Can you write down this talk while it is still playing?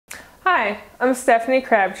Hi, I'm Stephanie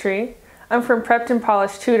Crabtree. I'm from Prepped and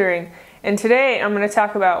Polished Tutoring, and today I'm going to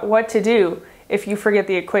talk about what to do if you forget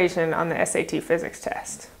the equation on the SAT physics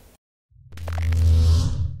test.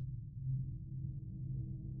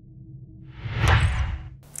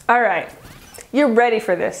 Alright, you're ready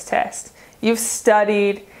for this test. You've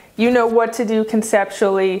studied, you know what to do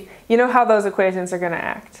conceptually, you know how those equations are going to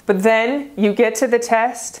act. But then you get to the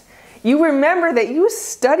test, you remember that you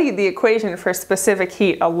studied the equation for specific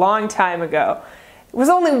heat a long time ago. It was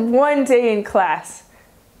only one day in class,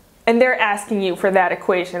 and they're asking you for that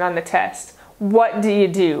equation on the test. What do you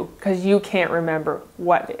do? Because you can't remember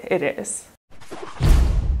what it is.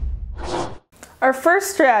 Our first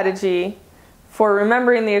strategy for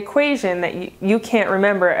remembering the equation that you can't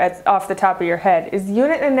remember off the top of your head is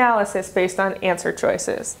unit analysis based on answer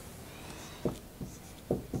choices.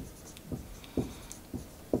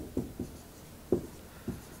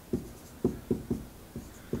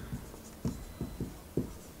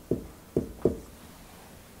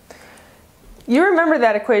 You remember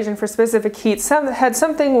that equation for specific heat had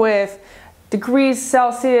something with degrees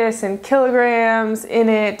Celsius and kilograms in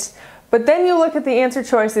it, but then you look at the answer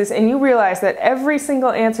choices and you realize that every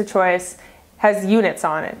single answer choice has units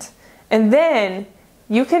on it. And then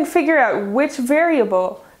you can figure out which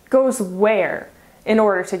variable goes where in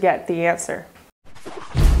order to get the answer.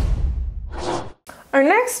 Our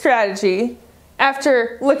next strategy,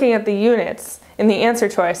 after looking at the units in the answer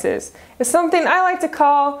choices, is something I like to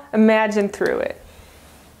call imagine through it.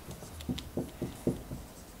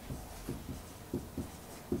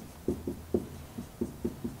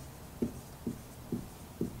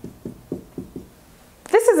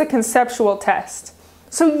 This is a conceptual test,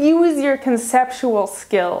 so use your conceptual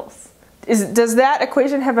skills. Does that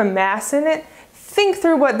equation have a mass in it? Think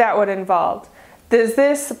through what that would involve. Does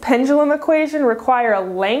this pendulum equation require a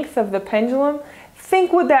length of the pendulum?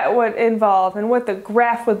 Think what that would involve and what the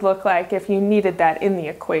graph would look like if you needed that in the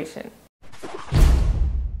equation.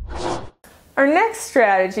 Our next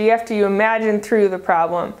strategy, after you imagine through the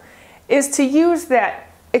problem, is to use that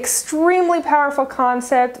extremely powerful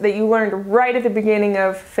concept that you learned right at the beginning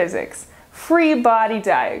of physics, free body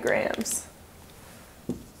diagrams.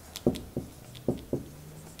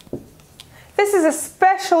 This is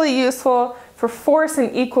especially useful for force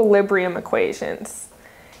and equilibrium equations.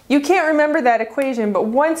 You can't remember that equation, but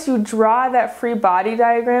once you draw that free body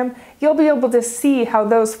diagram, you'll be able to see how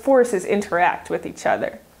those forces interact with each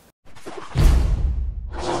other.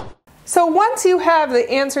 So once you have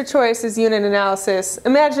the answer choices unit analysis,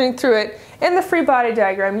 imagining through it, and the free body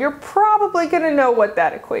diagram, you're probably going to know what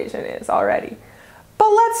that equation is already. But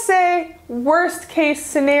let's say, worst case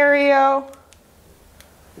scenario,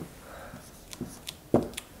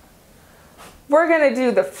 we're going to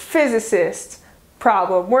do the physicist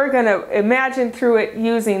problem. We're going to imagine through it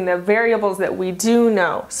using the variables that we do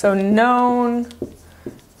know. So known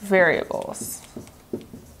variables.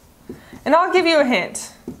 And I'll give you a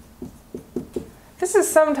hint. This is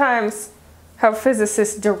sometimes how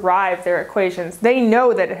physicists derive their equations. They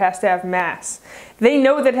know that it has to have mass. They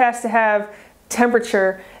know that it has to have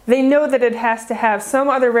temperature. They know that it has to have some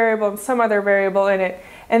other variable and some other variable in it.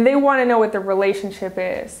 And they want to know what the relationship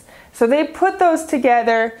is. So they put those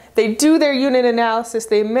together, they do their unit analysis,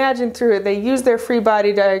 they imagine through it, they use their free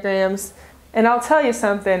body diagrams, and I'll tell you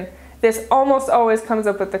something, this almost always comes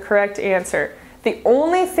up with the correct answer. The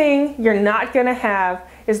only thing you're not going to have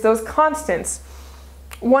is those constants.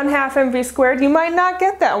 1/2 mv squared, you might not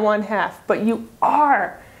get that 1/2, but you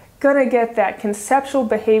are going to get that conceptual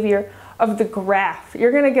behavior of the graph.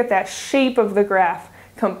 You're going to get that shape of the graph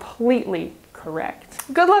completely correct.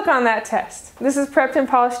 Good luck on that test. This is Prepped and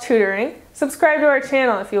Polished Tutoring. Subscribe to our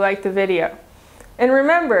channel if you like the video. And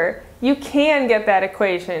remember, you can get that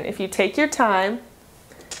equation if you take your time,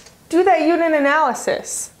 do that unit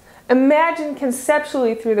analysis, imagine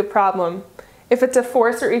conceptually through the problem. If it's a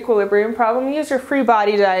force or equilibrium problem, use your free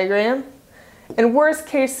body diagram. And worst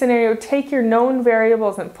case scenario, take your known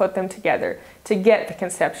variables and put them together to get the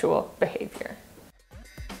conceptual behavior.